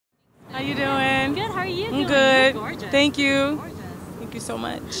you doing? Good. How are you I'm doing? good. You're gorgeous. Thank you. Gorgeous. Thank you so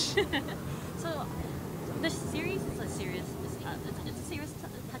much. So, this series is a serious. It's a serious,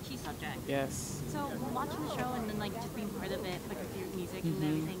 touchy subject. Yes. So, watching the show and then like just being part of it, like with your music and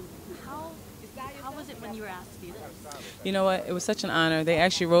everything, how was it when you were asked to do this? You know what? It was such an honor. They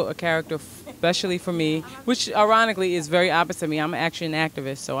actually wrote a character especially for me, which ironically is very opposite of me. I'm actually an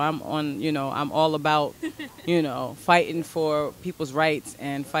activist, so I'm on, I'm all about, fighting for people's rights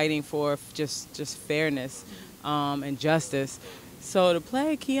and fighting for just fairness and justice. So to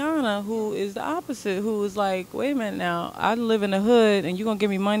play Kiana, who is the opposite, who is like, wait a minute now, I live in the hood and you're going to give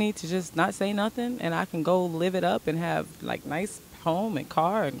me money to just not say nothing and I can go live it up and have like nice home and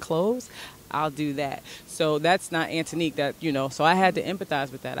car and clothes, I'll do that. So that's not Antonique, so I had to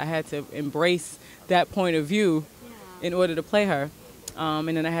empathize with that. I had to embrace that point of view in order to play her. And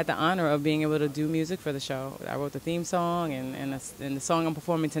then I had the honor of being able to do music for the show. I wrote the theme song and the song I'm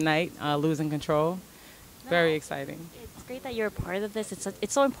performing tonight, Losing Control. Very exciting. It's great that you're a part of this.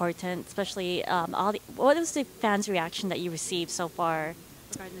 It's so important, especially what was the fans' reaction that you received so far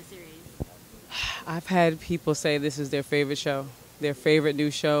regarding the series? I've had people say this is their favorite show, their favorite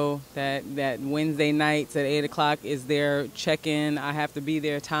new show, that Wednesday nights at 8 o'clock is their check-in. I have to be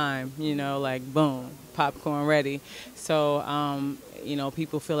there time, like boom, popcorn ready. So,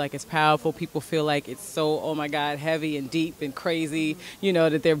 people feel like it's powerful. People feel like it's so, oh my God, heavy and deep and crazy,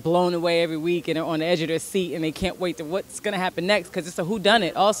 that they're blown away every week and they're on the edge of their seat and they can't wait to what's going to happen next, because it's a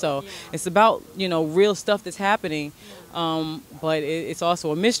whodunit also. It's about, real stuff that's happening, but it's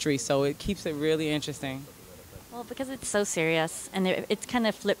also a mystery, so it keeps it really interesting. Well, because it's so serious and it kind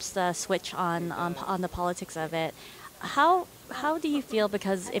of flips the switch on the politics of it. How do you feel,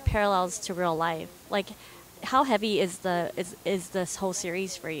 because it parallels to real life? Like, how heavy is this whole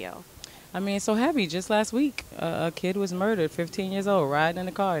series for you? I mean, it's so heavy. Just last week, a kid was murdered, 15 years old, riding in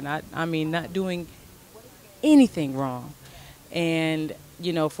the car, not doing anything wrong. And,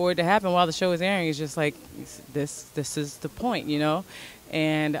 for it to happen while the show is airing, it's just like, this is the point,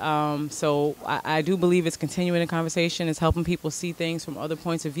 And so I do believe it's continuing the conversation. It's helping people see things from other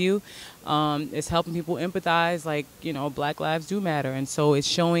points of view. It's helping people empathize, like, Black lives do matter. And so it's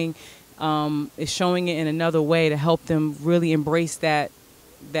showing it in another way to help them really embrace that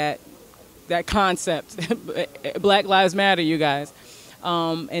concept. Black lives matter, you guys.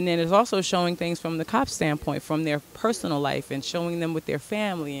 And then it's also showing things from the cop's standpoint, from their personal life, and showing them with their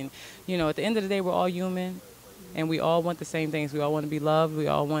family. And, at the end of the day, we're all human, and we all want the same things. We all want to be loved. We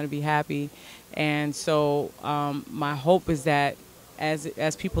all want to be happy. And so my hope is that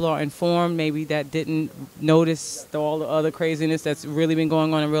as people are informed, maybe that didn't notice all the other craziness that's really been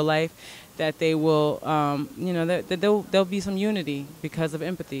going on in real life, that they will, that there'll be some unity because of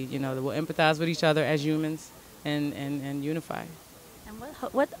empathy. That we'll empathize with each other as humans and unify. And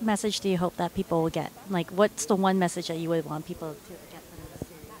what message do you hope that people will get? Like, what's the one message that you would want people to get from this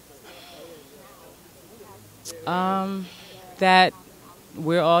series? That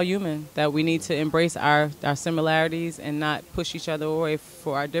we're all human, that we need to embrace our similarities and not push each other away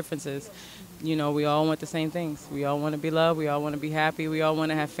for our differences. We all want the same things. We all want to be loved. We all want to be happy. We all want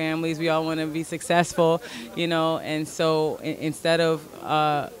to have families. We all want to be successful, and so instead of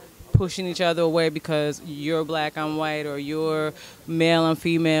pushing each other away because you're black, I'm white, or you're male, I'm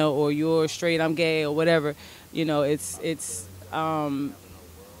female, or you're straight, I'm gay, or whatever, let's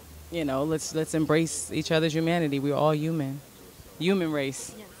embrace each other's humanity. We're all human. Human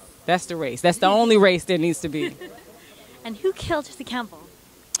race. Yes. That's the race. That's the only race there needs to be. And who killed Jesse Campbell?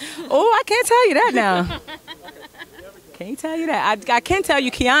 Oh, I can't tell you that now. Can't tell you that. I can tell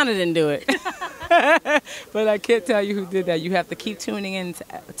you Kiana didn't do it. But I can't tell you who did that. You have to keep tuning in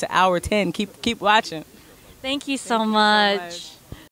to hour 10. Keep watching. Thank you so much.